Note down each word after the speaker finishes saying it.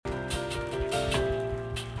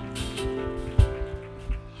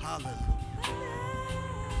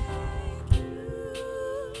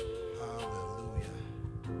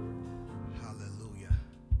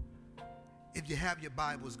you have your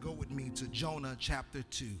Bibles, go with me to Jonah chapter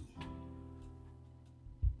 2.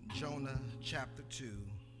 Jonah chapter 2,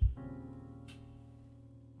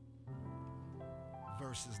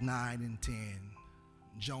 verses 9 and 10.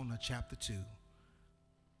 Jonah chapter 2,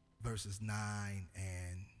 verses 9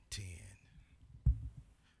 and 10.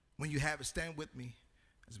 When you have it, stand with me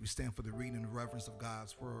as we stand for the reading and reverence of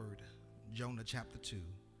God's word. Jonah chapter 2,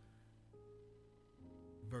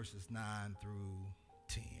 verses 9 through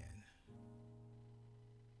 10.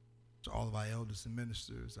 To all of our elders and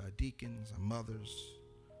ministers, our deacons, our mothers,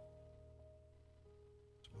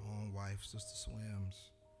 to my own wife, Sister Swims,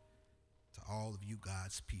 to all of you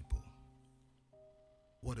God's people,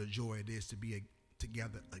 what a joy it is to be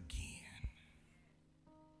together again.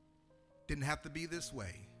 Didn't have to be this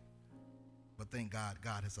way, but thank God,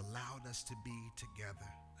 God has allowed us to be together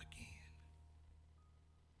again.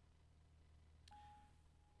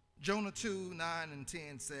 Jonah 2, 9 and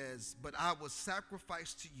 10 says, "But I will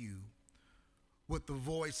sacrifice to you with the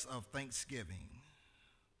voice of thanksgiving.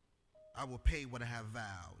 I will pay what I have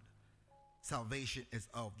vowed. Salvation is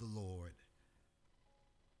of the Lord."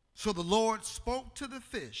 So the Lord spoke to the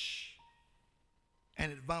fish,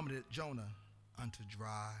 and it vomited Jonah unto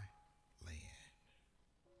dry land.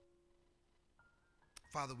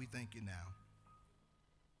 Father, we thank you now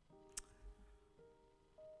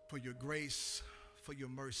for your grace, for your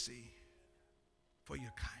mercy, for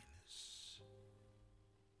your kindness.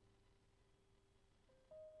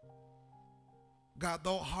 God,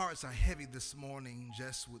 though hearts are heavy this morning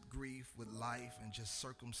just with grief, with life, and just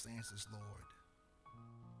circumstances, Lord,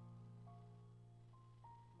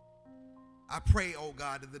 I pray, oh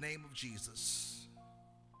God, in the name of Jesus,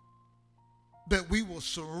 that we will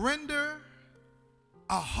surrender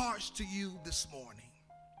our hearts to you this morning,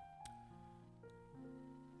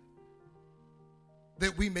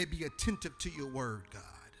 that we may be attentive to your word, God.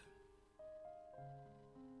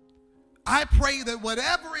 I pray that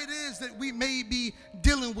whatever it is that we may be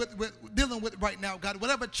dealing with right now, God,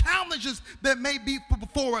 whatever challenges that may be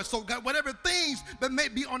before us, oh God, whatever things that may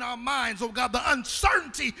be on our minds, oh God, the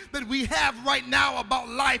uncertainty that we have right now about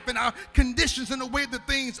life and our conditions and the way that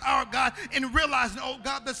things are, God, and realizing, oh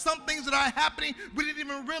God, that some things that are happening, we didn't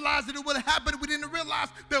even realize that it would happen. We didn't realize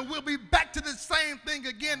that we'll be back to the same thing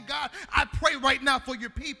again, God. I pray right now for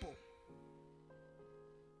your people.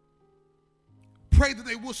 Pray that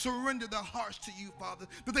they will surrender their hearts to you, Father,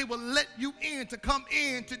 that they will let you in, to come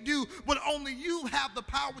in, to do what only you have the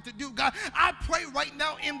power to do, God. I pray right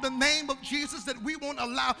now in the name of Jesus that we won't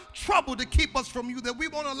allow trouble to keep us from you, that we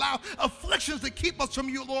won't allow afflictions to keep us from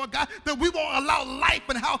you, Lord God, that we won't allow life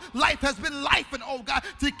and how life has been life, and oh God,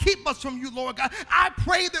 to keep us from you, Lord God. I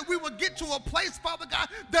pray that we will get to a place, Father God,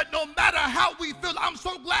 that no matter how we feel, I'm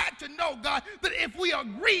so glad to know, God, that if we are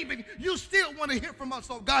grieving, you still want to hear from us,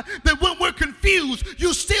 oh God, that when we're confused,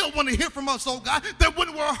 you still want to hear from us, oh God. That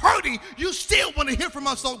when we're hurting, you still want to hear from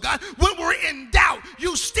us, oh God. When we're in doubt,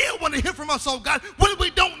 you still want to hear from us, oh God. When we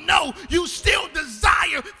don't know, you still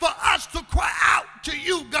desire for us to cry out to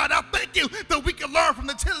you, God. I thank you that we can learn from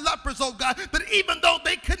the 10 lepers, oh God, that even though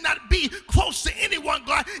they could not be close to anyone,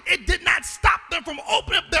 God, it did not stop them from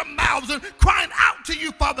opening up their mouths and crying out to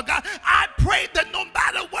you, Father God. I pray that no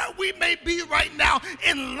matter where we may be right now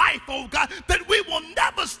in life, oh God, that we will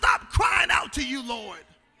never stop crying out to you, Lord.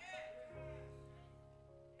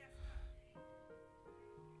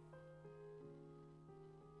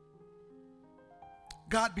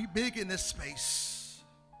 God, be big in this space.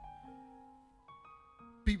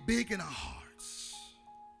 Be big in our hearts.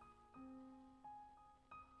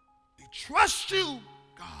 We trust you,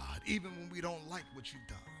 God, even when we don't like what you've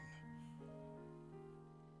done.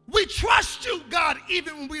 We trust you, God,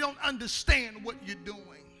 even when we don't understand what you're doing.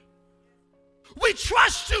 We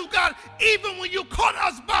trust you, God, even when you caught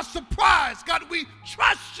us by surprise. God, we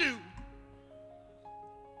trust you.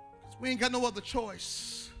 We ain't got no other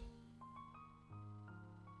choice.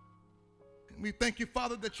 And we thank you,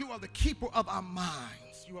 Father, that you are the keeper of our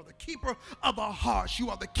minds. You are the keeper of our hearts. You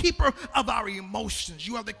are the keeper of our emotions.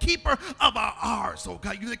 You are the keeper of our hearts, oh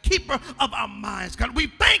God. You're the keeper of our minds, God. We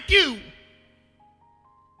thank you.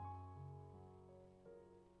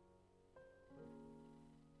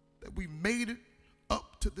 That we made it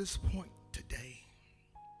up to this point today.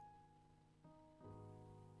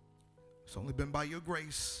 It's only been by your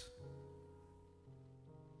grace.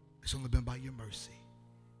 It's only been by your mercy.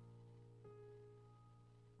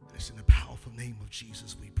 And it's in the powerful name of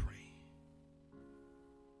Jesus we pray.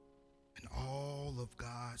 And all of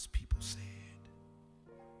God's people said,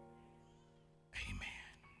 amen.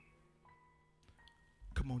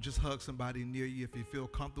 Come on, just hug somebody near you if you feel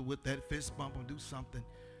comfortable with that. Fist bump or do something.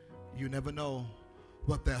 You never know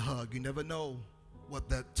what that hug, you never know what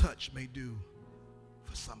that touch may do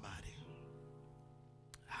for somebody.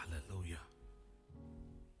 Hallelujah.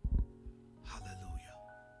 Hallelujah.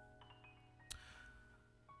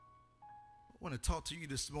 I want to talk to you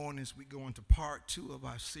this morning as we go into part 2 of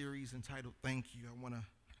our series entitled Thank You. I want to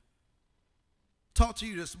talk to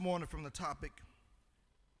you this morning from the topic,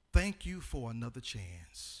 Thank You for Another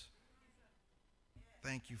Chance.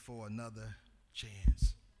 Thank you for another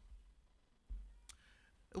chance.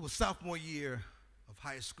 It was sophomore year of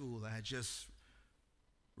high school. I had just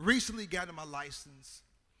recently gotten my license.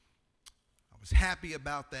 I was happy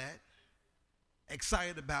about that,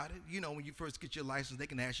 excited about it. You know, when you first get your license, they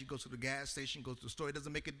can ask you to go to the gas station, go to the store. It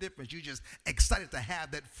doesn't make a difference. You're just excited to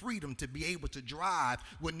have that freedom to be able to drive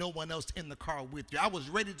with no one else in the car with you. I was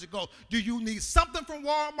ready to go. Do you need something from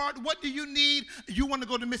Walmart? What do you need? You want to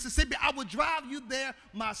go to Mississippi? I would drive you there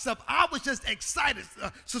myself. I was just excited,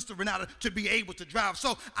 Sister Renata, to be able to drive.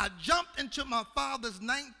 So I jumped into my father's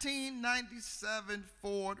 1997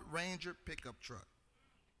 Ford Ranger pickup truck.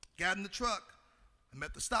 Got in the truck. I'm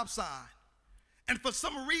at the stop sign. And for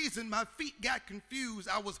some reason, my feet got confused.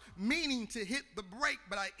 I was meaning to hit the brake,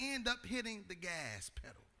 but I end up hitting the gas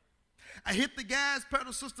pedal. I hit the gas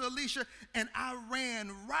pedal, Sister Alicia, and I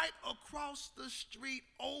ran right across the street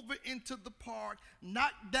over into the park,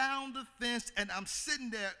 knocked down the fence, and I'm sitting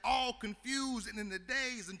there all confused and in the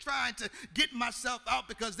daze and trying to get myself out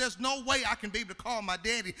because there's no way I can be able to call my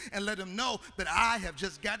daddy and let him know that I have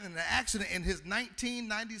just gotten in an accident in his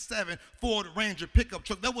 1997 Ford Ranger pickup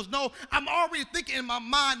truck. I'm already thinking in my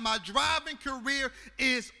mind, my driving career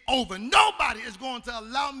is over. Nobody is going to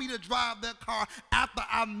allow me to drive that car after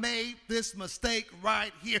I made this mistake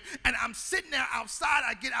right here. And I'm sitting there outside.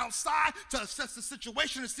 I get outside to assess the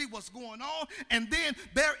situation and see what's going on. And then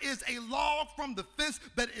there is a log from the fence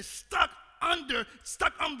that is stuck under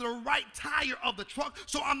the right tire of the truck,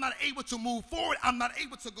 so I'm not able to move forward. I'm not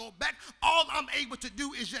able to go back. All I'm able to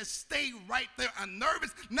do is just stay right there. I'm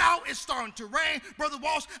nervous. Now it's starting to rain. Brother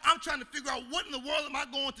Walsh, I'm trying to figure out what in the world am I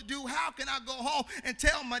going to do? How can I go home and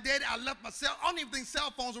tell my daddy I left my cell? I don't even think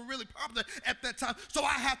cell phones were really popular at that time, so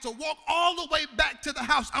I had to walk all the way back to the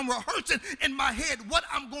house. I'm rehearsing in my head what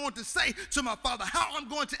I'm going to say to my father, how I'm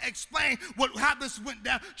going to explain how this went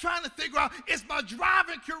down, trying to figure out, is my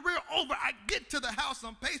driving career over? I get to the house,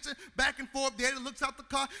 I'm pacing back and forth. Daddy looks out the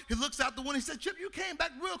car, he looks out the window, he said, Chip, you came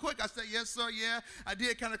back real quick. I said, yes, sir, yeah. I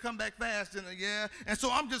did kind of come back fast, didn't I? Yeah. And so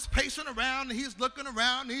I'm just pacing around, and he's looking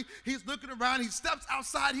around, he's looking around, he steps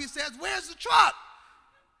outside, he says, where's the truck?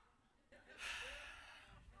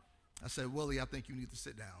 I said, Willie, I think you need to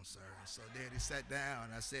sit down, sir. So Daddy sat down.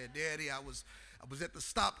 I said, Daddy, I was at the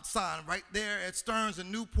stop sign right there at Stearns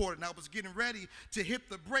and Newport, and I was getting ready to hit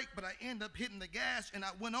the brake, but I ended up hitting the gas, and I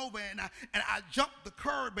went over, and I jumped the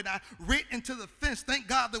curb, and I ran into the fence. Thank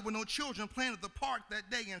God there were no children playing at the park that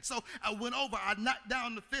day, and so I went over, I knocked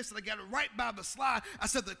down the fence, and I got it right by the slide. I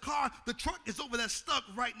said, the truck is over there stuck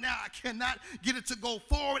right now. I cannot get it to go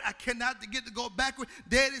forward. I cannot get it to go backward.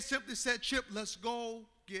 Daddy simply said, Chip, let's go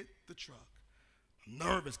get the truck. I'm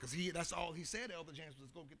nervous because that's all he said. Elder James was,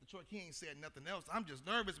 go get the truck. He ain't said nothing else. I'm just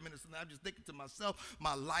nervous, minister. I'm just thinking to myself,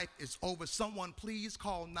 my life is over. Someone please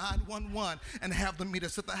call 911 and have them meet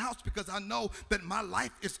us at the house, because I know that my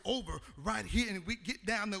life is over right here. And we get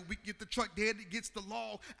down there, we get the truck. Daddy gets the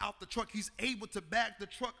log out the truck. He's able to back the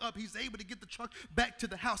truck up. He's able to get the truck back to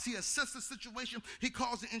the house. He assesses the situation. He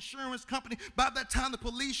calls the insurance company. By that time the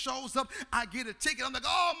police shows up, I get a ticket. I'm like,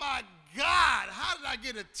 oh my God, how did I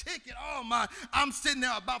get a ticket? Oh my, I'm sitting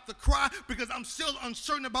there about to cry because I'm still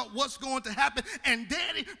uncertain about what's going to happen. And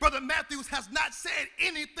Daddy, Brother Matthews, has not said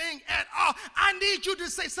anything at all. I need you to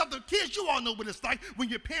say something. Kids, you all know what it's like when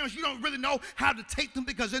your parents, you don't really know how to take them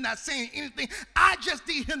because they're not saying anything. I just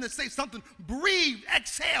need him to say something. Breathe,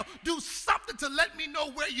 exhale, do something to let me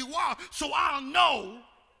know where you are so I'll know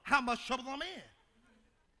how much trouble I'm in.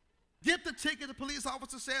 Get the ticket. The police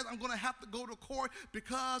officer says I'm going to have to go to court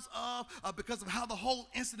because of how the whole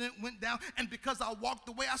incident went down, and because I walked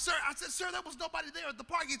away. I said, sir, there was nobody there at the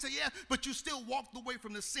park. He said, yeah, but you still walked away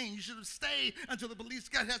from the scene. You should have stayed until the police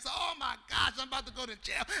got here. I said, oh my gosh, I'm about to go to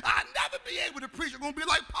jail. I'll never be able to preach. I'm going to be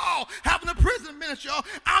like Paul, having a prison ministry, y'all.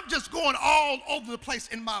 I'm just going all over the place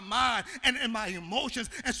in my mind and in my emotions.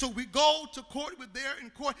 And so we go to court. We're there in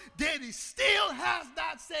court. Daddy still has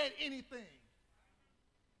not said anything.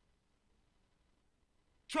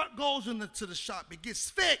 Truck goes into the shop, it gets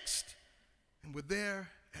fixed, and we're there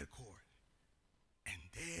at court. And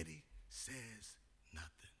Daddy says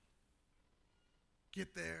nothing.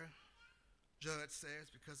 Get there, judge says,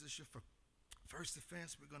 because it's your first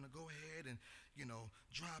offense, we're going to go ahead and,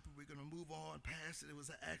 drop it. We're going to move on past it. It was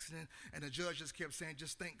an accident. And the judge just kept saying,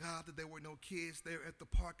 just thank God that there were no kids there at the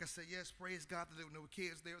park. I said, yes, praise God that there were no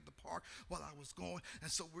kids there at the park while I was going.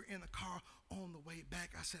 And so we're in the car on the way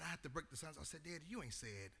back. I said, I had to break the silence. I said, Daddy, you ain't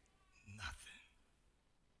said nothing.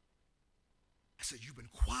 I said, you've been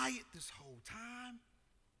quiet this whole time.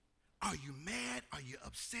 Are you mad? Are you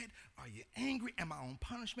upset? Are you angry? Am I on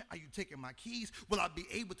punishment? Are you taking my keys? Will I be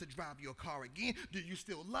able to drive your car again? Do you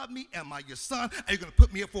still love me? Am I your son? Are you going to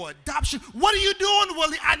put me up for adoption? What are you doing,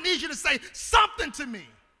 Willie? I need you to say something to me.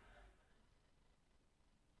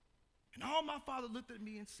 And all my father looked at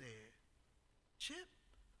me and said, Chip,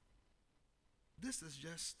 this is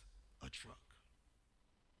just a truck.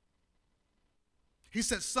 He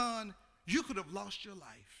said, son, you could have lost your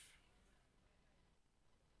life.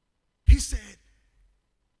 He said,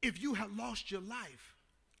 if you had lost your life,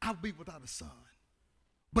 I'll be without a son.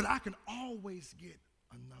 But I can always get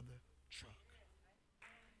another truck.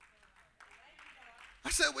 I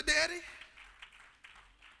said, well, Daddy,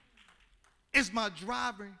 is my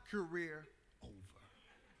driving career over?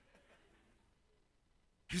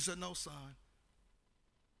 He said, no, son.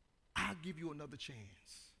 I'll give you another chance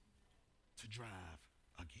to drive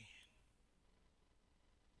again.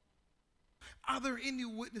 Are there any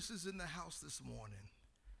witnesses in the house this morning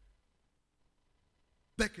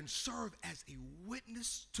that can serve as a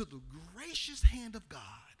witness to the gracious hand of God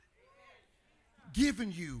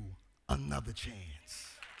giving you another chance?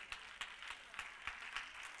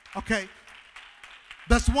 Okay,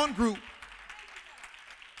 that's one group.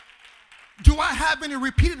 Do I have any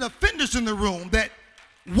repeated offenders in the room that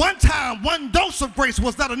one time, one dose of grace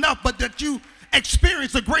was not enough, but that you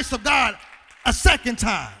experienced the grace of God a second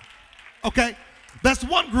time? Okay, that's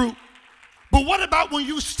one group. But what about when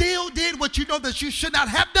you still did what you know that you should not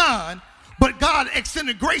have done, but God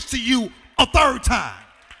extended grace to you a third time?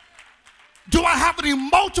 Do I have any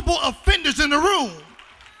multiple offenders in the room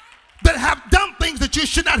that have done things that you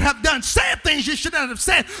should not have done, said things you should not have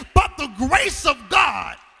said, but the grace of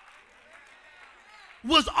God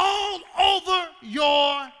was all over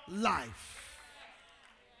your life?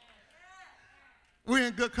 We're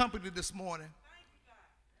in good company this morning.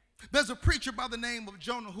 There's a preacher by the name of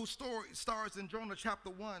Jonah whose story stars in Jonah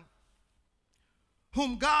chapter 1,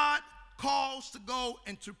 whom God calls to go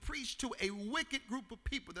and to preach to a wicked group of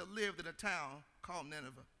people that lived in a town called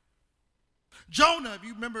Nineveh. Jonah, if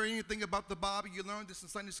you remember anything about the Bible, you learned this in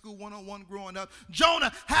Sunday School 101 growing up.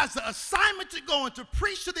 Jonah has the assignment to go and to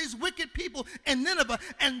preach to these wicked people in Nineveh,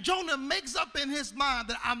 and Jonah makes up in his mind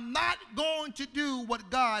that I'm not going to do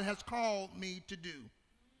what God has called me to do.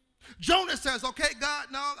 Jonah says, okay, God,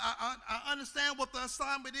 no, I understand what the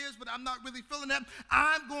assignment is, but I'm not really feeling that.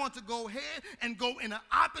 I'm going to go ahead and go in the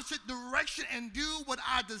opposite direction and do what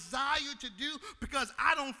I desire to do, because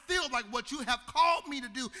I don't feel like what you have called me to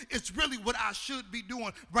do is really what I should be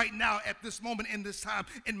doing right now at this moment in this time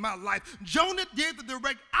in my life. Jonah did the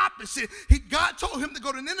direct opposite. God told him to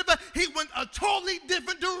go to Nineveh. He went a totally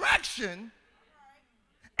different direction,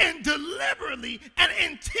 and deliberately and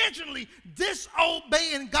intentionally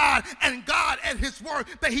disobeying God and God at his word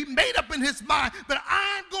that he made up in his mind that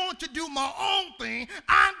I'm going to do my own thing.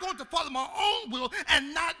 I'm going to follow my own will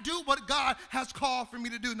and not do what God has called for me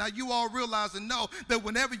to do. Now, you all realize and know that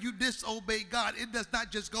whenever you disobey God, it does not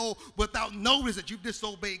just go without notice that you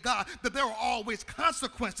disobey God, that there are always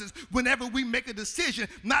consequences whenever we make a decision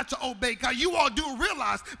not to obey God. You all do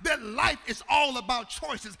realize that life is all about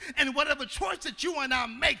choices, and whatever choice that you and I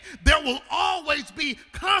make, there will always be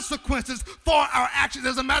consequences for our actions.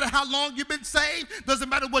 Doesn't matter how long you've been saved, doesn't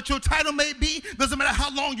matter what your title may be, doesn't matter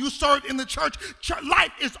how long you served in the church.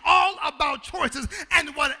 Life is all about choices,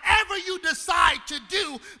 and whatever you decide to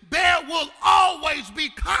do, there will always be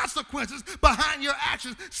consequences behind your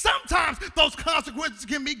actions. Sometimes those consequences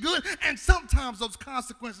can be good, and sometimes those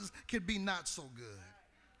consequences can be not so good.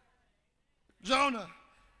 Jonah,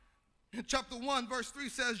 in chapter 1, verse 3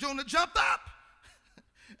 says, Jonah jumped up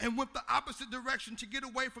and went the opposite direction to get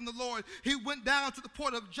away from the Lord. He went down to the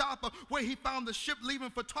port of Joppa, where he found the ship leaving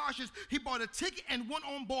for Tarshish. He bought a ticket and went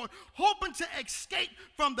on board, hoping to escape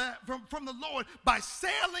from the Lord by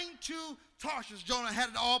sailing to Tarshish. Jonah had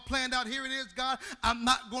it all planned out. Here it is, God. I'm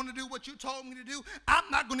not going to do what you told me to do. I'm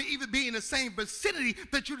not going to even be in the same vicinity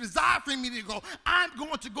that you desire for me to go. I'm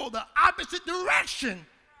going to go the opposite direction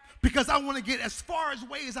because I want to get as far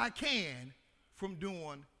away as I can from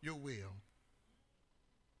doing your will.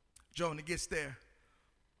 Jonah gets there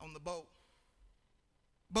on the boat.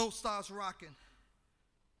 Boat starts rocking.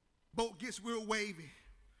 Boat gets real wavy.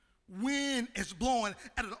 wind is blowing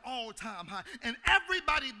at an all-time high. And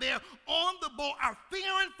everybody there on the boat are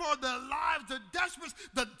fearing for their lives. They're desperate.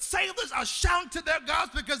 The sailors are shouting to their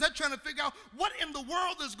gods because they're trying to figure out what in the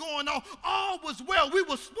world is going on. All was well. We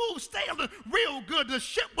were smooth sailing real good. The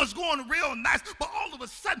ship was going real nice. But all of a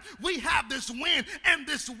sudden, we have this wind and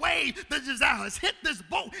this wave that just has hit this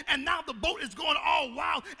boat. And now the boat is going all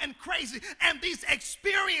wild and crazy. And these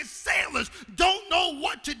experienced sailors don't know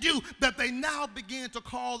what to do, that they now begin to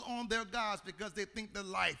call on their gods because they think their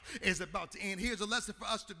life is about to end. Here's a lesson for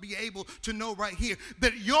us to be able to know right here,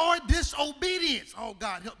 that your disobedience, oh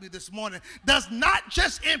God help me this morning, does not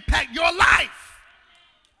just impact your life,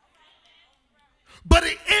 but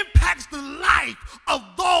it impacts the life of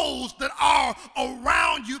those that are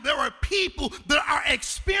around you. There are people that are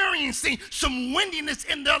experiencing some windiness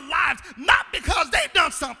in their lives, not because they've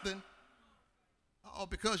done something,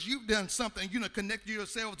 because you've done something, connected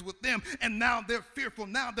yourselves with them, and now they're fearful.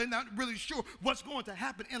 Now they're not really sure what's going to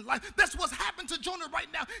happen in life. That's what's happened to Jonah right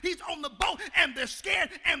now. He's on the boat, and they're scared,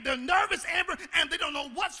 and they're nervous, Amber, and they don't know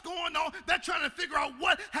what's going on. They're trying to figure out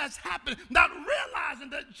what has happened, not realizing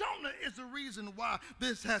that Jonah is the reason why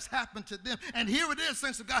this has happened to them. And here it is,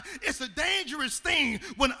 saints of God. It's a dangerous thing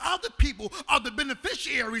when other people are the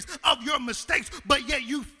beneficiaries of your mistakes, but yet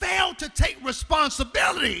you fail to take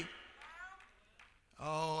responsibility.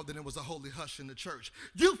 Oh, then it was a holy hush in the church.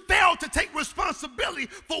 You failed to take responsibility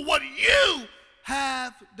for what you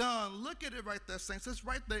have done. Look at it right there, saints. It's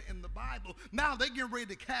right there in the Bible. Now they're getting ready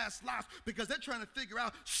to cast lots because they're trying to figure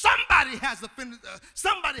out somebody has offended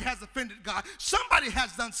God. Somebody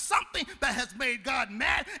has done something that has made God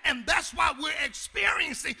mad, and that's why we're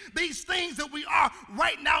experiencing these things that we are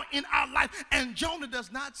right now in our life. And Jonah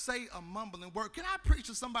does not say a mumbling word. Can I preach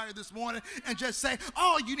to somebody this morning and just say,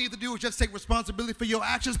 all you need to do is just take responsibility for your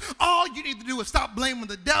actions. All you need to do is stop blaming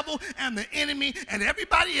the devil and the enemy and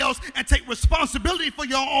everybody else and take responsibility for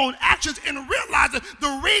your own actions, and realize that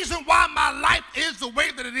the reason why my life is the way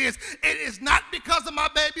that it is not because of my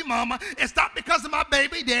baby mama. It's not because of my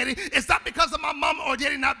baby daddy. It's not because of my mama or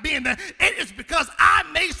daddy not being there. It is because I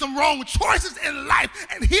made some wrong choices in life,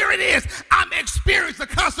 and here it is. I'm experiencing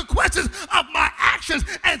the consequences of my actions,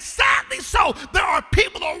 and sadly so, there are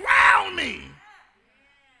people around me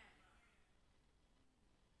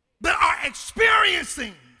that are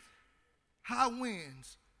experiencing high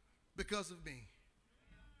winds because of me.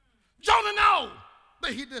 Jonah knows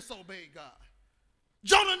that he disobeyed God.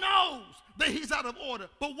 Jonah knows that he's out of order.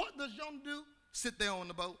 But what does Jonah do? Sit there on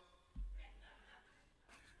the boat.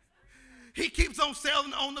 He keeps on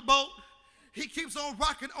sailing on the boat. He keeps on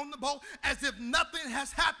rocking on the boat as if nothing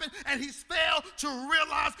has happened, and he's failed to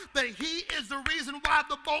realize that he is the reason why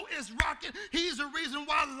the boat is rocking. He's the reason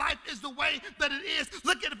why life is the way that it is.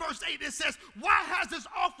 Look at verse 8. It says, why has this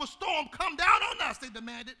awful storm come down on us? They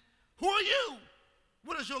demanded. Who are you?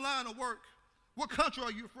 What is your line of work? What country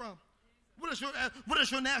are you from? What is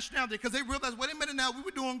your nationality? Because they realized, wait a minute now, we were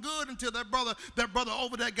doing good until that brother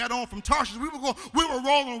over there got on from Tarshish. We were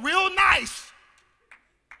rolling real nice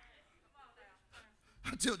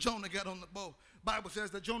until Jonah got on the boat. Bible says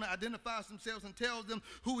that Jonah identifies himself and tells them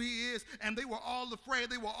who he is, and they were all afraid.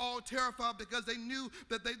 They were all terrified because they knew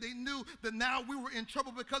that they knew that now we were in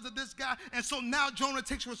trouble because of this guy. And so now Jonah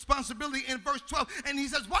takes responsibility in verse 12, and he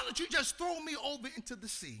says, why don't you just throw me over into the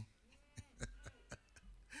sea?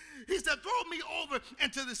 He said, throw me over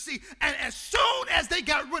into the sea. And as soon as they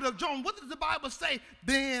got rid of Jonah, what does the Bible say?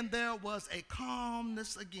 Then there was a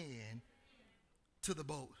calmness again to the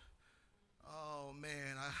boat. Oh,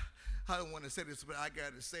 man, I don't want to say this, but I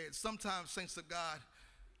got to say it. Sometimes, saints of God,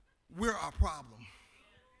 we're our problem.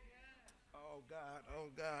 Oh, God, oh,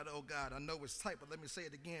 God, oh, God. I know it's tight, but let me say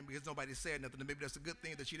it again because nobody said nothing. And maybe that's a good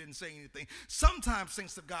thing that she didn't say anything. Sometimes,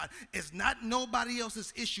 saints of God, it's not nobody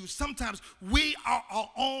else's issues. Sometimes we are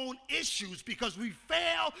our own issues because we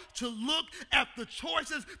fail to look at the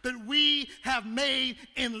choices that we have made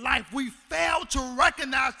in life. We fail to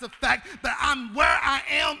recognize the fact that I'm where I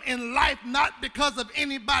am in life not because of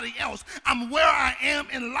anybody else. I'm where I am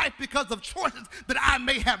in life because of choices that I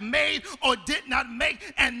may have made or did not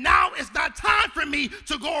make. And now it's not time for me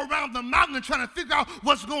to go around the mountain and trying to figure out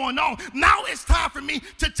what's going on. Now it's time for me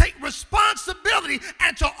to take responsibility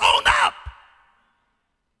and to own up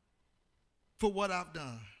for what I've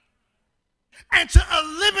done and to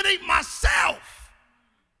eliminate myself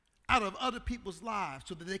out of other people's lives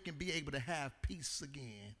so that they can be able to have peace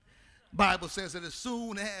again. Bible says that as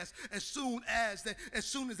soon as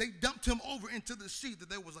they dumped him over into the sea, that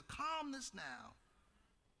there was a calmness now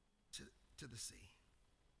to the sea.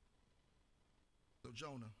 So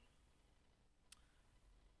Jonah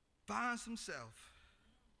finds himself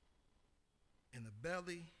in the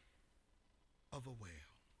belly of a whale.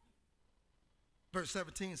 Verse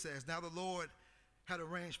 17 says, now the Lord had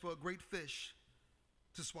arranged for a great fish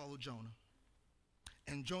to swallow Jonah.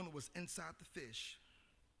 And Jonah was inside the fish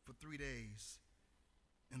for 3 days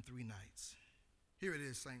and 3 nights. Here it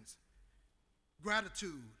is, saints.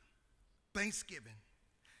 Gratitude, thanksgiving.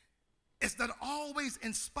 It's not always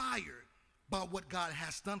inspired by what God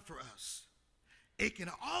has done for us. It can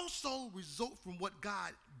also result from what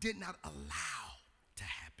God did not allow to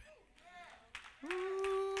happen.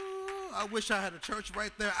 Ooh, I wish I had a church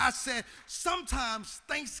right there. I said sometimes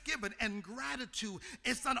thanksgiving and gratitude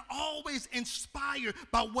is not always inspired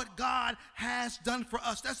by what God has done for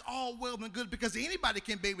us. That's all well and good, because anybody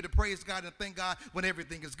can be able to praise God and thank God when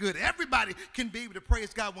everything is good. Everybody can be able to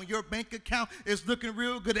praise God when your bank account is looking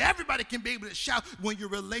real good. Everybody can be able to shout when your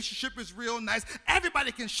relationship is real nice.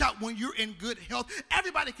 Everybody can shout when you're in good health.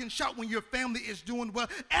 Everybody can shout when your family is doing well.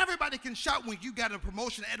 Everybody can shout when you got a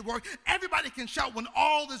promotion at work. Everybody can shout when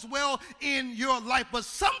all is well in your life. But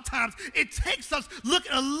sometimes it takes us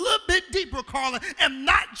looking a little bit deeper, Carla, and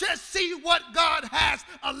not just see what God has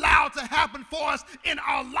allowed to happen for us in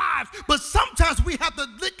our lives, but sometimes we have to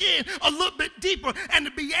look in a little bit deeper and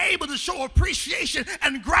to be able to show appreciation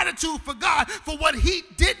and gratitude for God for what he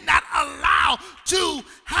did not allow to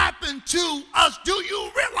happen to us. Do you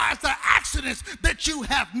realize the accidents that you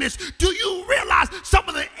have missed? Do you realize some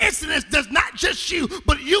of the incidents that's not just you,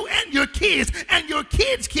 but you and your kids and your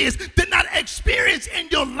kids' kids did not experience in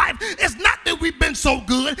your life? It's not that we've been so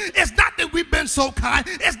good. It's not that we've been so kind.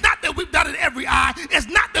 It's not that we've dotted every I. It's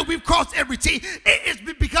not that we've crossed every T. It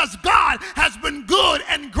is because God has been good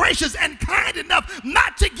and gracious and kind enough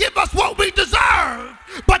not to give us what we deserve,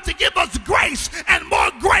 but to give us grace and more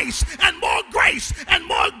grace and more grace and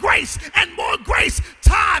more grace and more grace,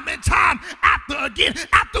 time and time after again.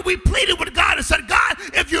 After we pleaded with God and said, God,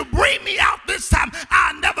 if you bring me out this time,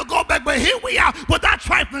 I'll never go back. But here we are with our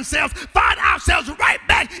trifling selves, find ourselves right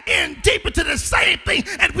back in deep into the same thing,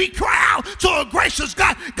 and we cry out to a gracious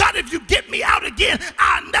God. God, if you get me out again,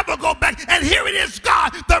 I'll never go back. And here it is,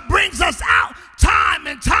 God, that brings us out time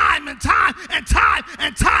and time and time and time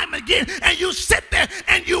and time again. And you sit there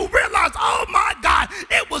and you realize, oh my God,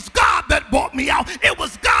 it was God that brought me out. It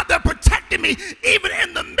was God that protected me even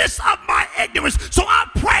in the midst of my ignorance. So our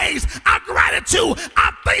praise, our gratitude,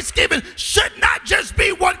 our thanksgiving should not just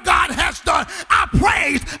be what God has done. Our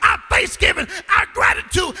praise, our thanksgiving, our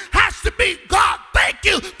gratitude has to be, God, thank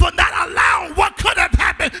you for not allowing what could have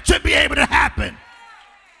happened to be able to happen.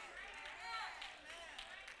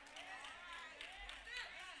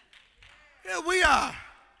 Here we are.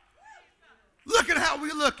 Look at how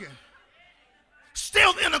we're looking.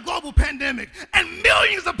 Still in a global pandemic, and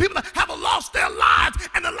millions of people have lost their lives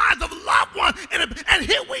and the lives of loved ones. And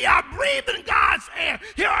here we are breathing God's air.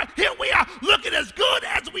 Here we are looking as good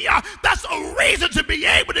as we are. That's a reason to be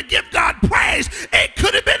able to give God praise. It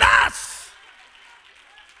could have been us.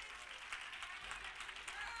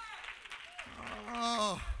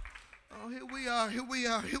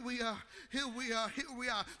 Here we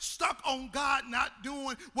are, stuck on God not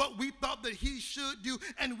doing what we thought that he should do,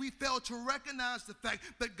 and we fail to recognize the fact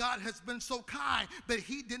that God has been so kind that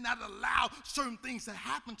he did not allow certain things to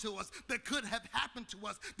happen to us that could have happened to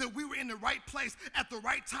us, that we were in the right place at the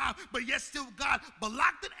right time, but yet still God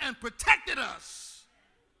blocked it and protected us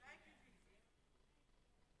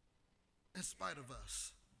in spite of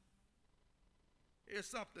us. Here's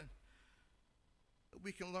something that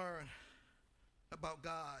we can learn about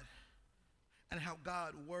God and how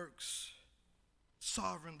God works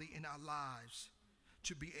sovereignly in our lives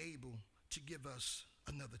to be able to give us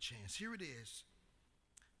another chance. Here it is.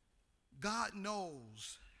 God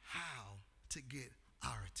knows how to get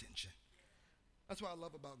our attention. That's what I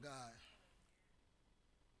love about God.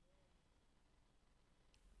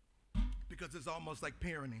 Because it's almost like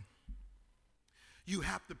parenting. You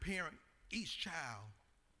have to parent each child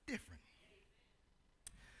different.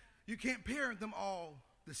 You can't parent them all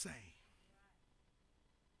the same.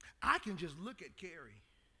 I can just look at Carrie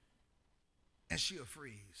and she'll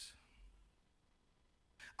freeze.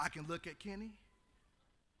 I can look at Kenny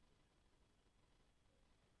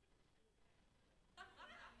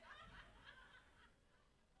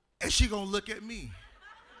and she gonna look at me.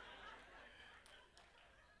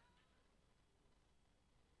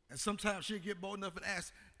 And sometimes she'll get bold enough and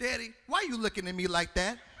ask, Daddy, why are you looking at me like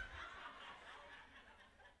that?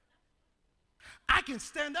 I can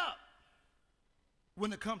stand up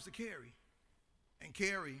when it comes to Carrie, and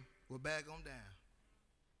Carrie will bag on down.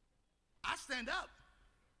 I stand up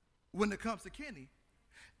when it comes to Kenny,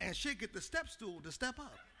 and she'll get the step stool to step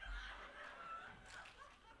up.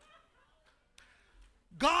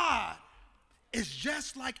 God is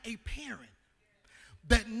just like a parent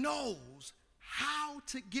that knows how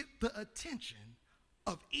to get the attention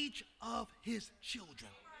of each of his children.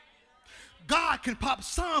 God can pop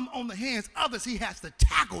some on the hands, others he has to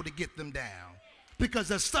tackle to get them down because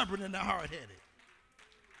they're stubborn and they're hard-headed.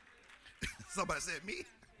 Somebody said me.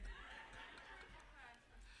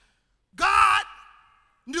 God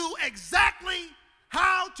knew exactly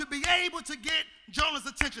how to be able to get Jonah's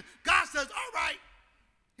attention. God says, all right.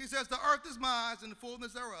 He says, the earth is mine and the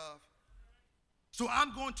fullness thereof. So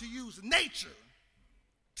I'm going to use nature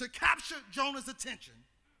to capture Jonah's attention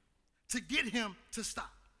to get him to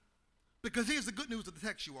stop. Because here's the good news of the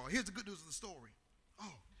text, you all. Here's the good news of the story.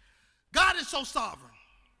 Oh, God is so sovereign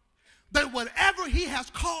that whatever he has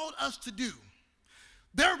called us to do,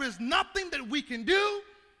 there is nothing that we can do,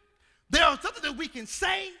 there is nothing that we can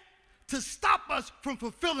say to stop us from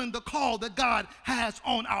fulfilling the call that God has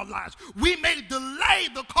on our lives. We may delay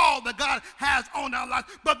the call that God has on our lives,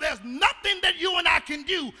 but there's nothing that you and I can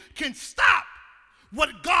do can stop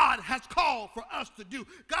what God has called for us to do.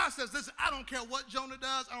 God says, listen, I don't care what Jonah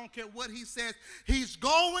does. I don't care what he says. He's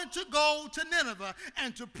going to go to Nineveh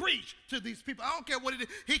and to preach to these people. I don't care what he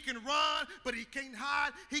does. He can run, but he can't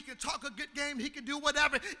hide. He can talk a good game. He can do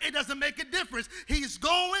whatever. It doesn't make a difference. He's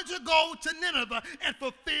going to go to Nineveh and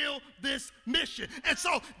fulfill this mission. And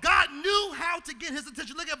so God knew how to get his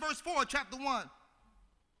attention. Look at verse 4, chapter 1.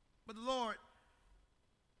 But the Lord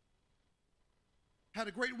had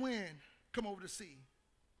a great wind come over the sea,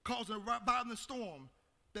 causing a violent storm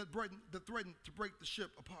that threatened to break the ship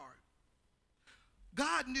apart.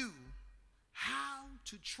 God knew how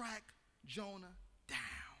to track Jonah down.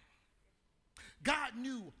 God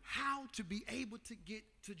knew how to be able to get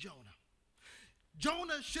to Jonah.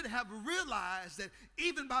 Jonah should have realized that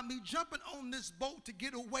even by me jumping on this boat to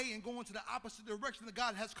get away and going to the opposite direction that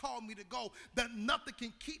God has called me to go, that nothing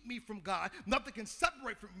can keep me from God, nothing can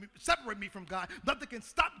separate me from God, nothing can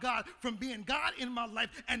stop God from being God in my life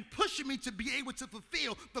and pushing me to be able to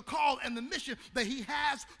fulfill the call and the mission that he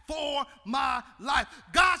has for my life.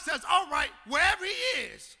 God says, all right, wherever he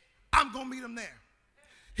is, I'm going to meet him there.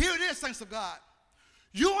 Here it is, saints of God.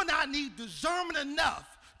 You and I need discernment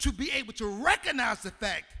enough to be able to recognize the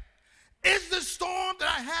fact, is this storm that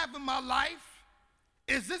I have in my life,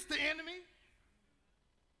 is this the enemy?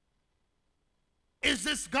 Is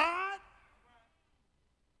this God?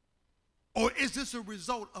 Or is this a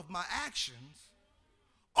result of my actions?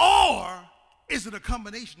 Or is it a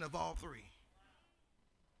combination of all three?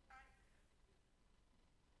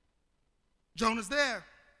 Jonah's there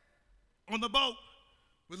on the boat.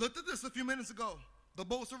 We looked at this a few minutes ago. The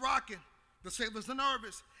boats are rocking. The sailors are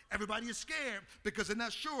nervous. Everybody is scared because they're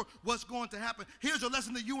not sure what's going to happen. Here's a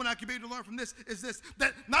lesson that you and I can be able to learn from this, is this,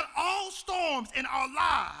 that not all storms in our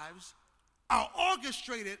lives are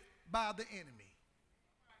orchestrated by the enemy.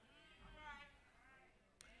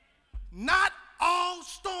 Not all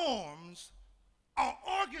storms are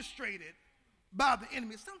orchestrated by the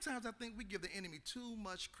enemy. Sometimes I think we give the enemy too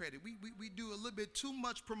much credit. We do a little bit too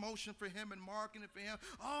much promotion for him and marketing for him.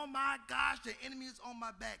 Oh my gosh, the enemy is on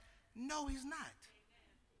my back. No, he's not.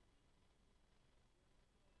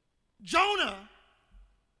 Jonah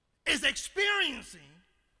is experiencing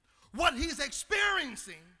what he's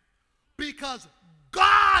experiencing because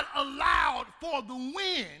God allowed for the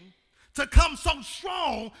wind to come so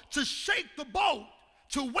strong to shake the boat,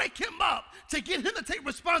 to wake him up, to get him to take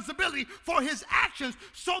responsibility for his actions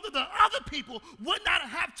so that the other people would not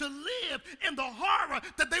have to live in the horror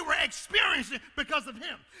that they were experiencing because of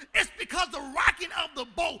him. It's because the rocking of the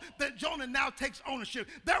boat that Jonah now takes ownership.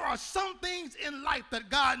 There are some things in life that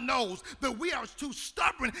God knows that we are too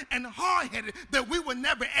stubborn and hard-headed that we will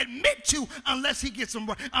never admit to unless he gets them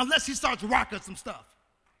right, unless he starts rocking some stuff.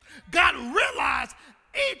 God realized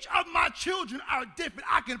each of my children are different.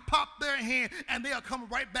 I can pop their hand and they'll come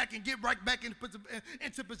right back and get right back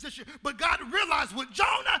into position. But God realized with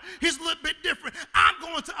Jonah, he's a little bit different. I'm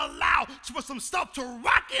going to allow for some stuff to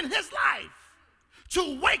rock in his life,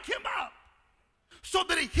 to wake him up, so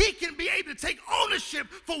that he can be able to take ownership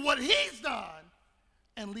for what he's done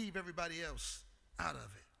and leave everybody else out of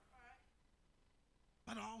it.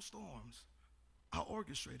 But all storms are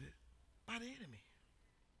orchestrated by the enemy.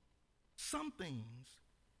 Some things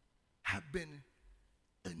have been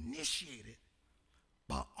initiated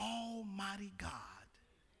by Almighty God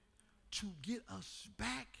to get us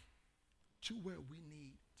back to where we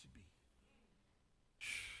need to be.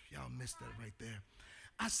 Y'all missed that right there.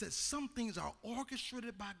 I said some things are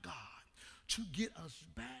orchestrated by God to get us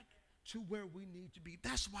back to where we need to be.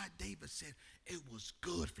 That's why David said, it was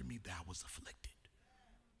good for me that I was afflicted.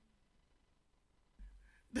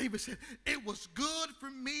 David said, it was good for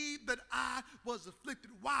me that I was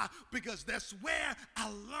afflicted. Why? Because that's where I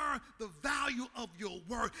learned the value of your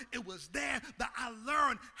word. It was there that I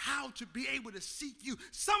learned how to be able to seek you.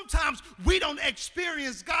 Sometimes we don't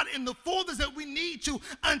experience God in the fullness that we need to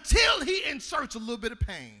until he inserts a little bit of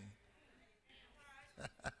pain.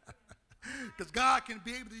 Because God can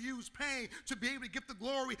be able to use pain to be able to get the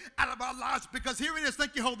glory out of our lives. Because here it is,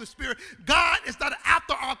 thank you, Holy Spirit. God is not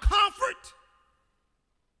after our comfort,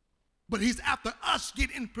 but he's after us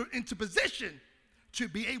getting into position to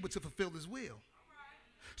be able to fulfill his will.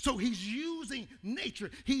 So he's using nature.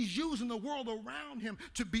 He's using the world around him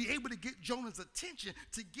to be able to get Jonah's attention,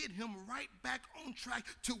 to get him right back on track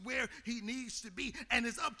to where he needs to be. And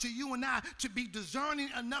it's up to you and I to be discerning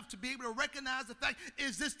enough to be able to recognize the fact,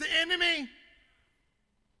 is this the enemy?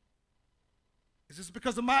 Is this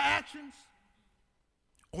because of my actions?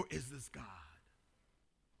 Or is this God?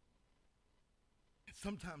 And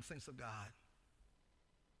sometimes, saints of God,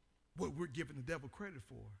 what we're giving the devil credit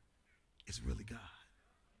for is really God.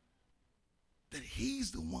 That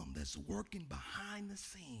he's the one that's working behind the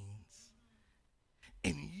scenes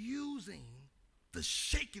and using the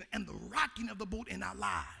shaking and the rocking of the boat in our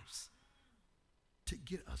lives to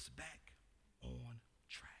get us back on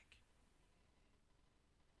track.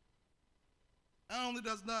 Not only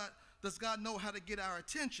does God know how to get our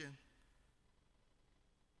attention,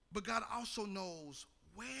 but God also knows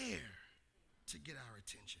where to get our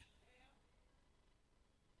attention.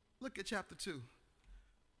 Look at chapter 2,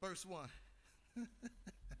 verse 1.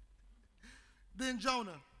 Then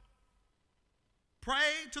Jonah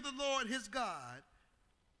prayed to the Lord his God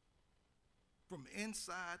from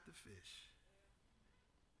inside the fish.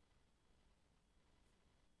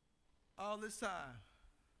 All this time,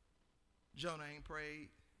 Jonah ain't prayed.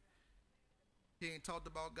 He ain't talked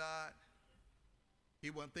about God.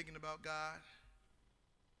 He wasn't thinking about God.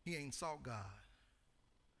 He ain't sought God.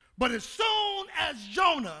 But as soon as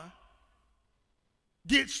Jonah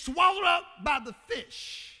gets swallowed up by the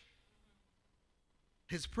fish,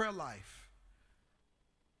 his prayer life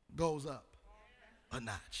goes up a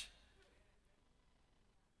notch.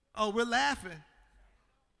 Oh, we're laughing,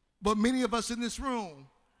 but many of us in this room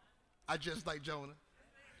are just like Jonah.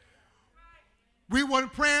 We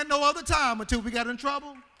weren't praying no other time until we got in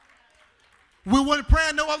trouble. We weren't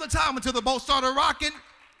praying no other time until the boat started rocking.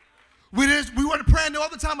 We weren't praying no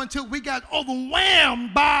other time until we got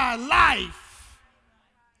overwhelmed by life.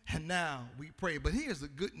 And now we pray. But here's the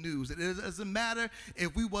good news. It doesn't matter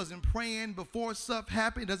if we wasn't praying before stuff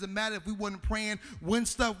happened. It doesn't matter if we wasn't praying when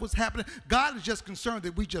stuff was happening. God is just concerned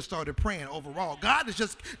that we just started praying overall. God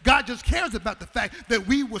just cares about the fact that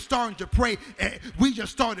we were starting to pray. We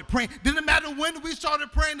just started praying. Didn't matter when we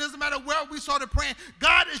started praying. Doesn't matter where we started praying.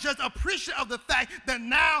 God is just appreciative of the fact that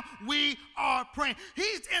now we are praying.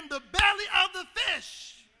 He's in the belly of the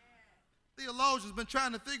fish. Theologians have been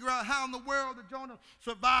trying to figure out how in the world that Jonah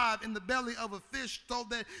survived in the belly of a fish so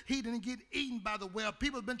that he didn't get eaten by the whale.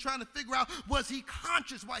 People have been trying to figure out, was he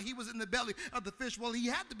conscious while he was in the belly of the fish? Well, he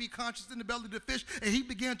had to be conscious in the belly of the fish, and he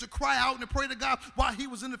began to cry out and to pray to God while he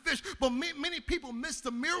was in the fish. But many people miss the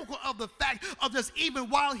miracle of the fact of just even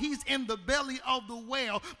while he's in the belly of the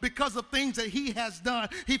whale, because of things that he has done,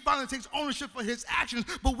 he finally takes ownership for his actions.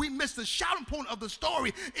 But we miss the shouting point of the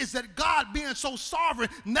story is that God, being so sovereign,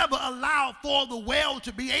 never allowed for the whale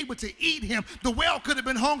to be able to eat him. The whale could have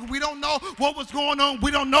been hungry. We don't know what was going on. We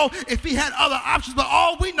don't know if he had other options, but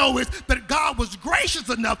all we know is that God was gracious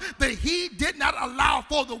enough that he did not allow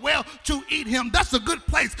for the whale to eat him. That's a good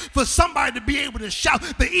place for somebody to be able to shout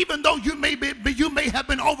that even though you may have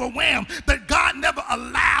been overwhelmed, that God never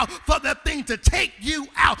allowed for that thing to take you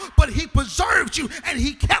out, but he preserved you and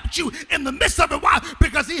he kept you in the midst of it. Why?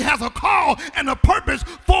 Because he has a call and a purpose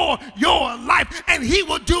for your life, and he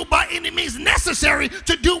will do by any means necessary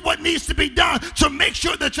to do what needs to be done to make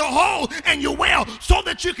sure that you're whole and you're well, so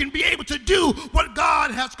that you can be able to do what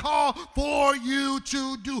God has called for you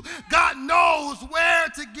to do. God knows where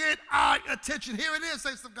to get our attention. Here it is,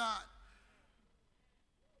 saints of God.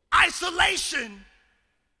 Isolation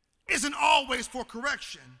isn't always for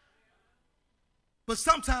correction, but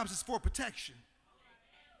sometimes it's for protection.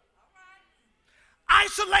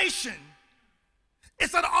 Isolation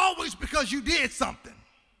is not always because you did something.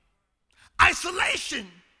 Isolation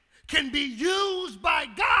can be used by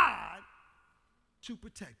God to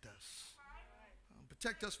protect us.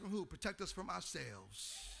 Protect us from who? Protect us from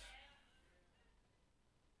ourselves.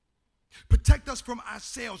 Protect us from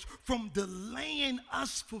ourselves, from delaying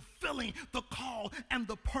us fulfilling the call and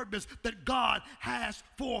the purpose that God has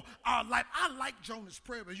for our life. I like Jonah's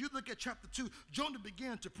prayer. As you look at chapter 2, Jonah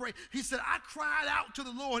began to pray. He said, I cried out to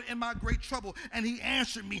the Lord in my great trouble, and he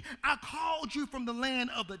answered me. I called you from the land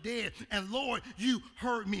of the dead, and Lord, you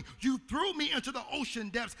heard me. You threw me into the ocean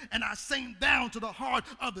depths, and I sank down to the heart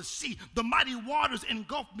of the sea. The mighty waters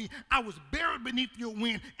engulfed me. I was buried beneath your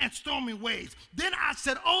wind and stormy waves. Then I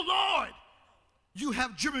said, oh Lord, you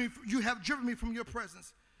have driven me from your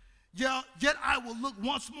presence. Yet I will look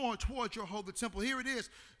once more towards your holy temple. Here it is.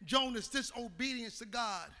 Jonah's disobedience to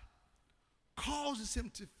God causes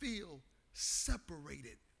him to feel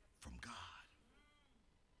separated from God.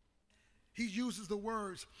 He uses the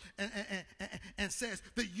words and says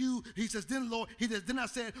that he says, then I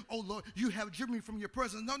said, oh Lord, you have driven me from your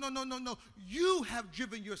presence. No. You have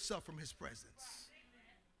driven yourself from his presence.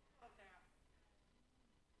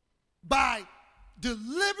 By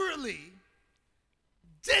deliberately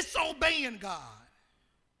disobeying God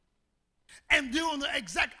and doing the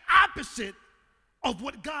exact opposite of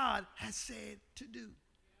what God has said to do.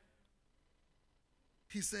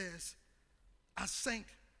 He says, I sank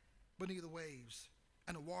beneath the waves,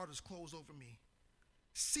 and the waters closed over me.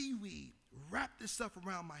 Seaweed wrapped itself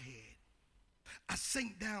around my head. I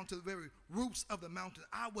sank down to the very roots of the mountain.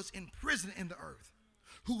 I was imprisoned in the earth,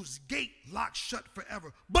 whose gate locked shut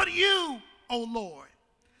forever. But you, O Lord,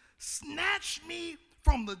 snatched me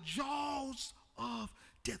from the jaws of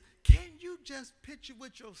death. Can you just picture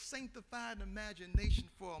with your sanctified imagination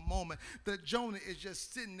for a moment that Jonah is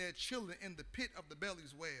just sitting there chilling in the pit of the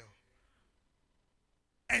belly's whale?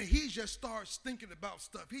 And he just starts thinking about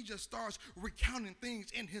stuff. He just starts recounting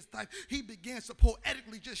things in his life. He begins to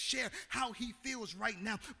poetically just share how he feels right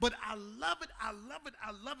now. But I love it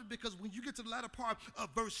because when you get to the latter part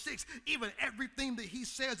of verse 6, even everything that he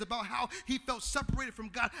says about how he felt separated from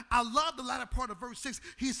God, I love the latter part of verse 6.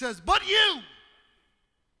 He says, but you,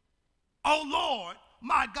 O Lord,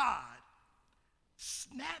 my God,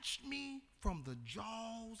 snatched me from the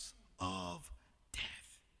jaws of death.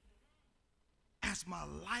 As my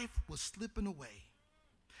life was slipping away,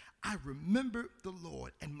 I remembered the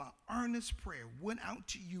Lord, and my earnest prayer went out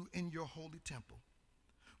to you in your holy temple.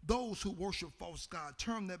 Those who worship false God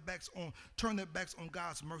turn their backs on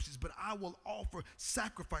God's mercies, but I will offer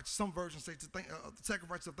sacrifice. Some versions say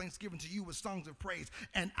sacrifice of thanksgiving to you with songs of praise,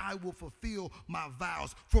 and I will fulfill my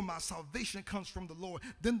vows, for my salvation comes from the Lord.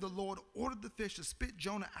 Then the Lord ordered the fish to spit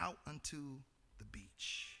Jonah out unto the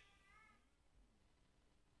beach.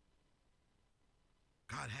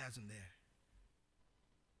 God has him there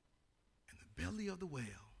in the belly of the whale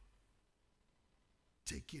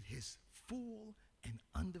to get his full and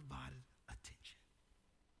undivided attention.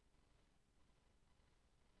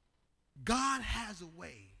 God has a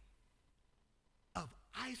way of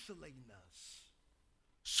isolating us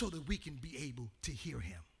so that we can be able to hear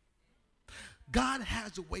him. God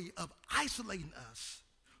has a way of isolating us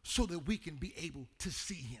so that we can be able to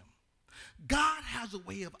see him. God has a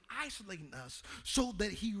way of isolating us so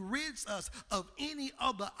that he rids us of any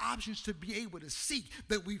other options to be able to seek,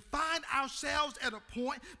 that we find ourselves at a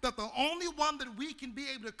point that the only one that we can be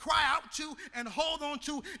able to cry out to and hold on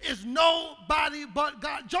to is nobody but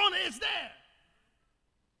God. Jonah is there.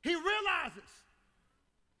 He realizes,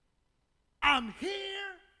 I'm here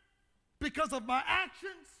because of my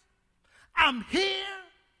actions. I'm here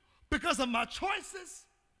because of my choices.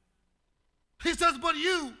 He says, but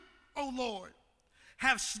you, O Lord,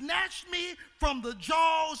 have snatched me from the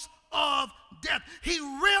jaws of death. He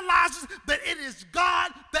realizes that it is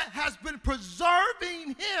God that has been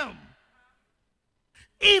preserving him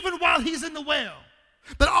even while he's in the well.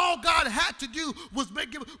 That all God had to do was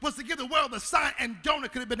to give the whale the sign, and Jonah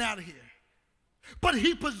could have been out of here. But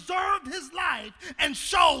he preserved his life and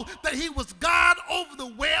showed that he was God over the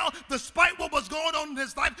whale despite what was going on in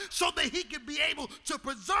his life, so that he could be able to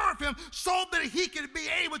preserve him, so that he could be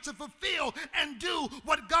able to fulfill and do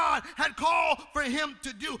what God had called for him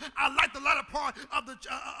to do. I like the latter part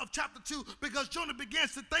of chapter 2 because Jonah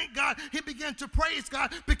begins to thank God. He began to praise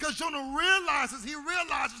God because Jonah realizes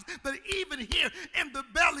that even here in the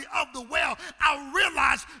belly of the whale, I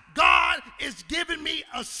realize God is giving me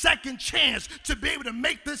a second chance to be able to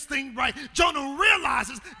make this thing right. Jonah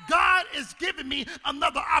realizes God is giving me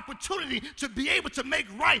another opportunity to be able to make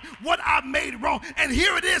right what I made wrong. And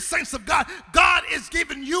here it is, saints of God. God is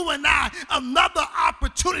giving you and I another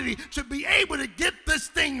opportunity to be able to get this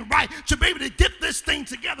thing right, to be able to get this thing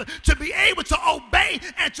together, to be able to obey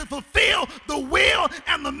and to fulfill the will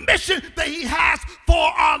and the mission that he has for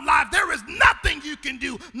our life. There is nothing you can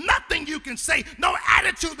do, nothing you can say, no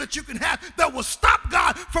attitude that you can have that will stop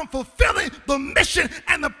God from fulfilling the mission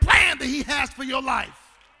and the plan that he has for your life.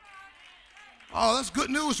 Oh, that's good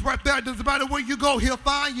news right there. It doesn't matter where you go, he'll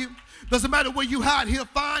find you. Doesn't matter where you hide, he'll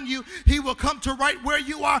find you. He will come to right where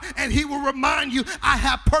you are, and he will remind you, I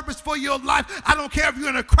have purpose for your life. I don't care if you're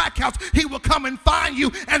in a crack house. He will come and find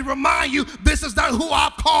you and remind you, this is not who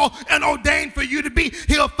I've called and ordained for you to be.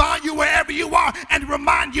 He'll find you wherever you are and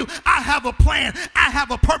remind you, I have a plan. I have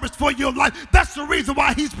a purpose for your life. That's the reason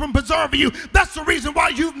why he's been preserving you. That's the reason why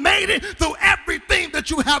you've made it through everything that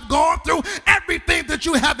you have gone through, everything that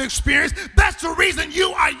you have experienced. That's the reason you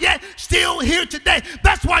are yet still here today.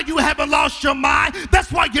 That's why you haven't lost your mind.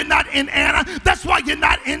 That's why you're not in Anna. That's why you're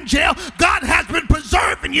not in jail. God has been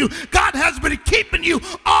preserving you. God has been keeping you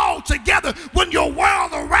all together when your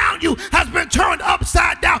world around you has been turned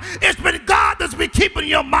upside down. It's been God that's been keeping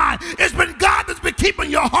your mind. It's been God that's been keeping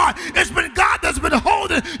your heart. It's been God that's been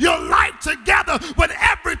holding your life together when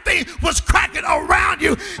everything was cracking around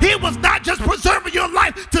you. He was not just preserving your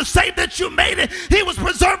life to say that you made it. He was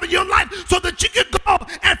preserving your life so that you could go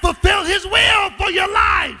and fulfill his will for your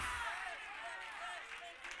life.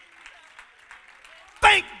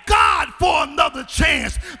 Thank God for another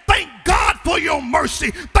chance. Thank God for your mercy.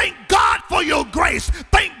 Thank God for your grace.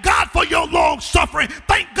 Thank God for your long suffering.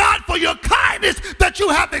 Thank God for your kindness that you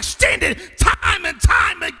have extended time and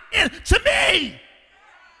time again to me.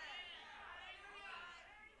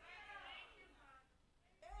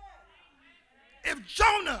 If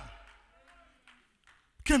Jonah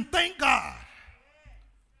can thank God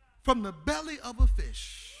from the belly of a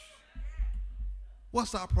fish,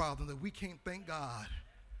 what's our problem that we can't thank God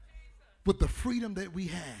with the freedom that we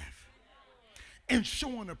have and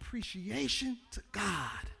showing appreciation to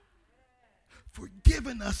God for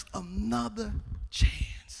giving us another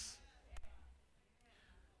chance?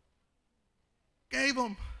 Gave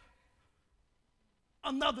him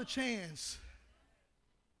another chance.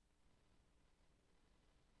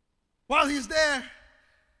 While he's there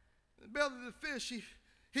in the belly of the fish,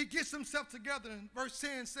 he gets himself together, and verse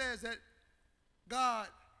 10 says that God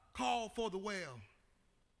called for the whale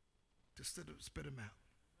to spit him out.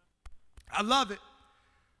 I love it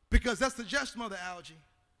because that's the just Mother Algie.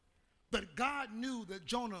 But God knew that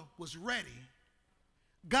Jonah was ready.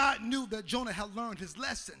 God knew that Jonah had learned his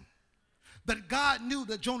lesson. That God knew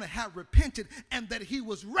that Jonah had repented and that he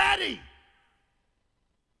was ready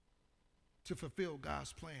to fulfill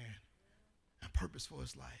God's plan and purpose for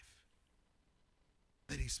his life.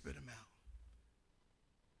 That he spit him out.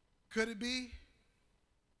 Could it be?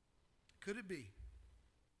 Could it be?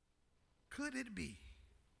 Could it be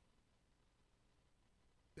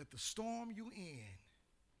that the storm you in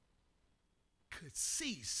could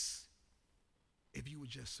cease if you would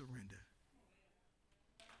just surrender?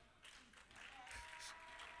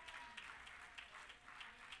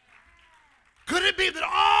 Could it be that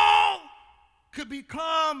all could be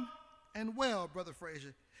calm and well, Brother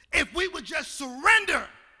Frazier, if we would just surrender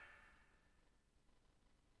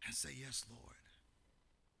and say, yes, Lord?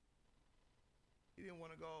 He didn't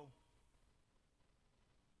want to go.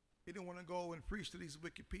 He didn't want to go and preach to these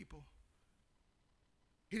wicked people.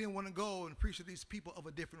 He didn't want to go and preach to these people of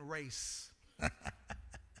a different race.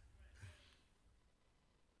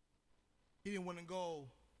 He didn't want to go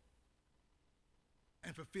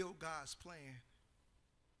and fulfill God's plan.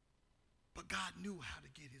 But God knew how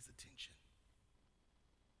to get his attention.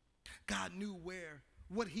 God knew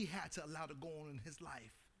what he had to allow to go on in his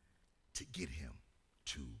life to get him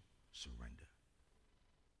to surrender.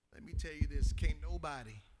 Let me tell you this, can't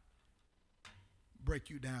nobody break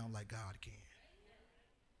you down like God can.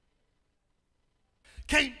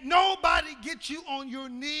 Can't nobody get you on your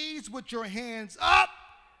knees with your hands up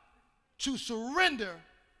to surrender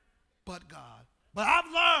but God. But I've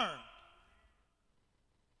learned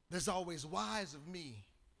there's always wise of me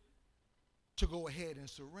to go ahead and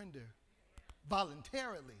surrender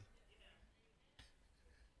voluntarily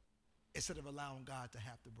instead of allowing God to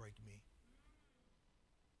have to break me.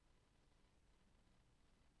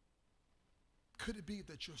 Could it be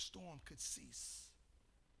that your storm could cease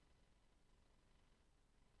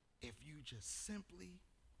if you just simply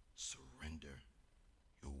surrender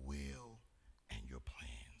your will and your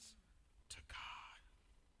plans to God?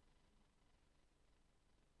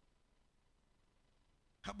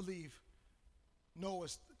 I believe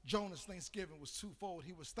Jonah's Thanksgiving was twofold.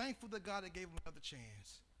 He was thankful that God had gave him another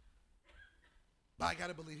chance. But I got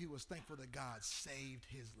to believe he was thankful that God saved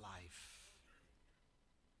his life.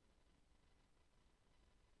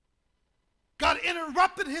 God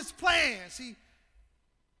interrupted his plans. He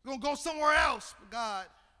was going to go somewhere else. But God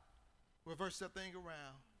reversed that thing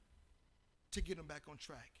around to get him back on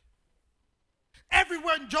track.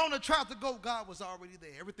 Everywhere Jonah tried to go, God was already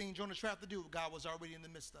there. Everything Jonah tried to do, God was already in the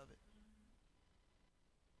midst of it.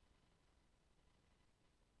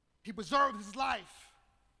 He preserved his life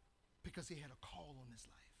because he had a call on his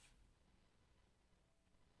life.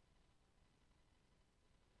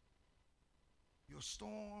 Your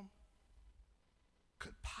storm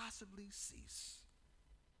could possibly cease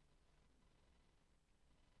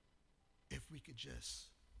if we could just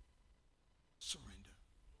surrender.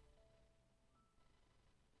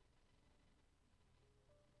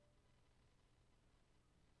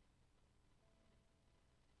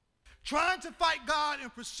 Trying to fight God in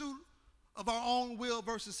pursuit of our own will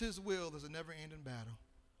versus his will is a never-ending battle.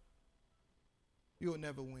 You'll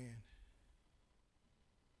never win.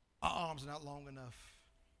 Our arms are not long enough.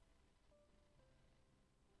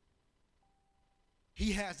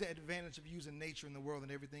 He has the advantage of using nature in the world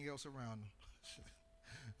and everything else around him.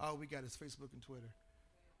 All we got is Facebook and Twitter.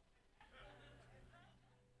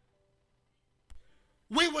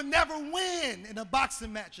 We will never win in a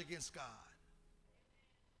boxing match against God.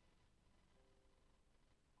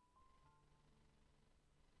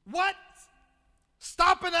 What's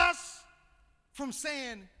stopping us from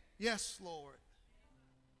saying, yes, Lord?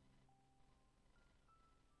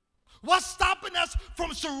 What's stopping us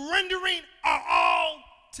from surrendering our all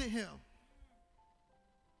to him?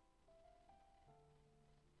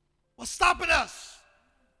 What's stopping us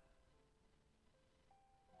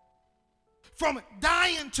from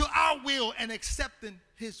dying to our will and accepting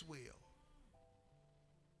his will?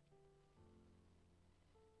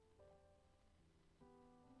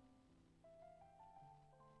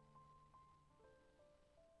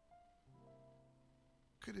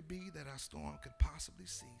 Could it be that our storm could possibly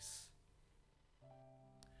cease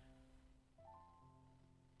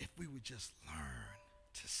if we would just learn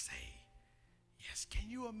to say yes?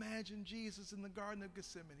 Can you imagine Jesus in the Garden of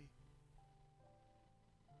Gethsemane?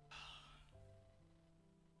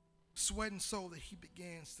 Sweating so that he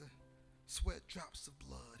begins to sweat drops of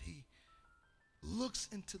blood. He looks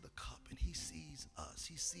into the cup and he sees us.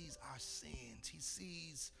 He sees our sins. He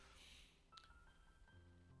sees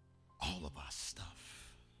all of our stuff.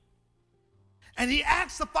 And he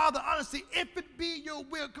asks the Father honestly, if it be your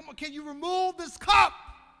will, come on, can you remove this cup?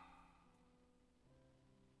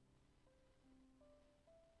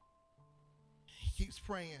 He keeps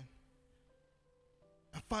praying.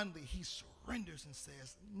 And finally, he surrenders and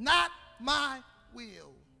says, not my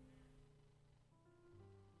will,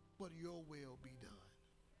 but your will be done.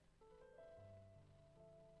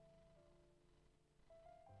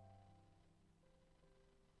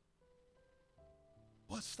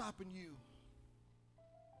 What's stopping you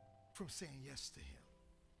from saying yes to him?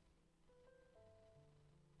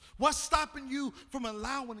 What's stopping you from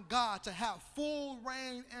allowing God to have full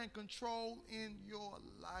reign and control in your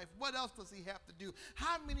life? What else does he have to do?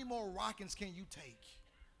 How many more rockings can you take?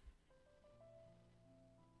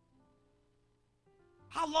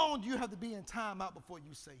 How long do you have to be in timeout before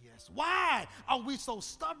you say yes? Why are we so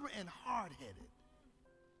stubborn and hard-headed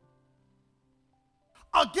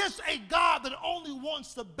against a God that only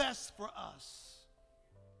wants the best for us?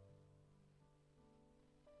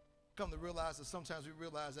 Come to realize that sometimes we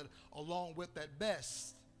realize that along with that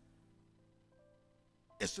best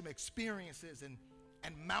is some experiences and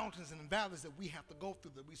mountains and valleys that we have to go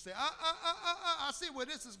through, that we say, I see where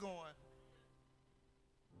this is going.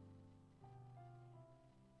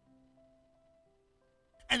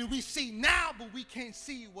 And we see now, but we can't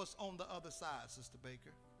see what's on the other side, Sister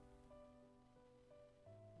Baker.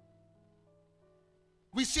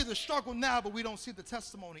 We see the struggle now, but we don't see the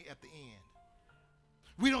testimony at the end.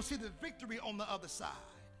 We don't see the victory on the other side.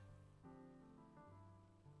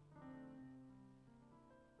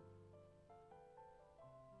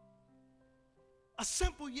 A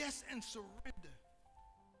simple yes and surrender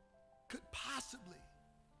could possibly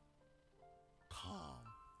calm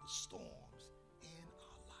the storms in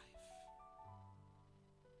our life.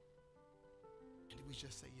 And we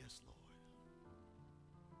just say, yes, Lord.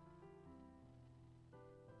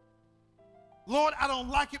 Lord, I don't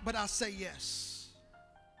like it, but I say yes.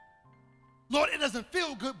 Lord, it doesn't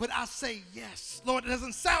feel good, but I say yes. Lord, it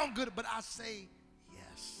doesn't sound good, but I say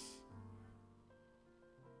yes.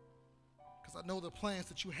 Because I know the plans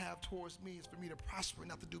that you have towards me is for me to prosper,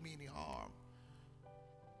 not to do me any harm.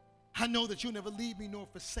 I know that you'll never leave me nor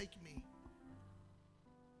forsake me.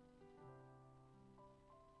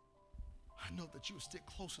 I know that you will stick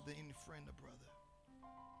closer than any friend or brother.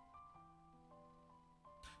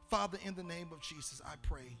 Father, in the name of Jesus, I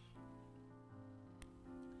pray.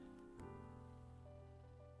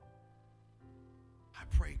 I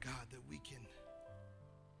pray, God, that we can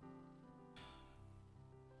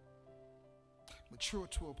mature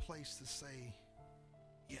to a place to say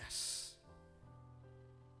yes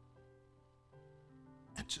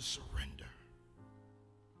and to surrender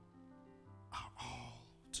our all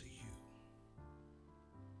to you.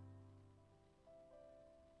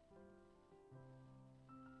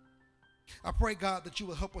 I pray, God, that you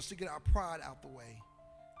will help us to get our pride out the way.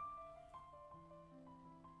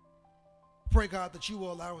 Pray, God, that you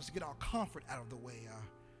will allow us to get our comfort out of the way.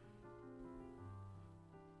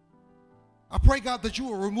 I pray, God, that you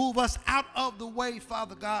will remove us out of the way,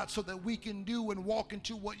 Father God, so that we can do and walk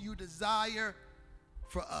into what you desire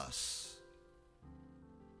for us.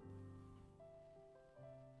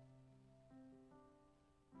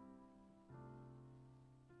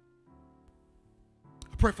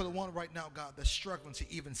 I pray for the one right now, God, that's struggling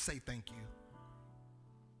to even say thank you.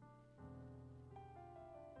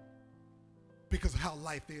 Because of how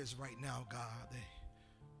life is right now, God.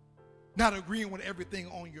 Not agreeing with everything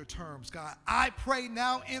on your terms, God. I pray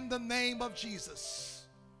now in the name of Jesus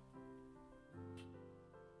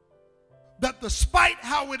that despite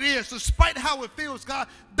how it is, despite how it feels, God,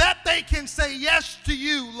 that they can say yes to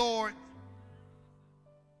you, Lord.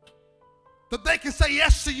 That they can say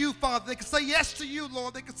yes to you, Father. They can say yes to you,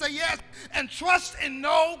 Lord. They can say yes and trust and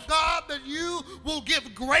know, God, that you will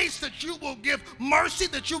give grace, that you will give mercy,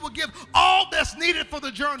 that you will give all that's needed for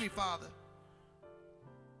the journey, Father.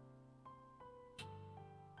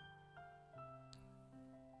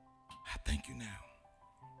 I thank you now.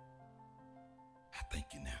 I thank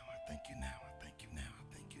you now. I thank you now. I thank you now.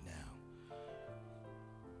 I thank you now.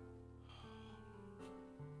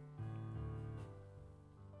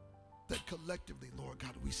 That collectively, Lord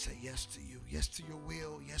God, we say yes to you. Yes to your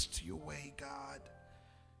will. Yes to your way, God.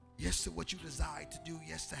 Yes to what you desire to do.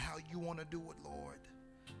 Yes to how you want to do it, Lord.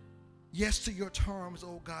 Yes to your terms,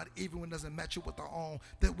 oh God, even when it doesn't match up with our own,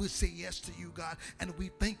 that we say yes to you, God. And we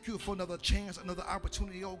thank you for another chance, another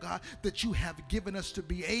opportunity, oh God, that you have given us to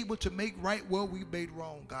be able to make right where we made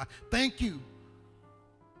wrong, God. Thank you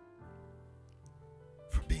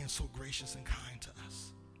for being so gracious and kind to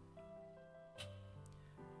us.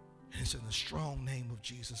 And it's in the strong name of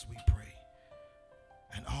Jesus we pray.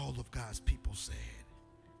 And all of God's people said,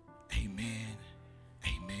 amen,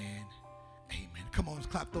 amen, amen. Come on,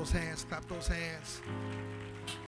 clap those hands, clap those hands.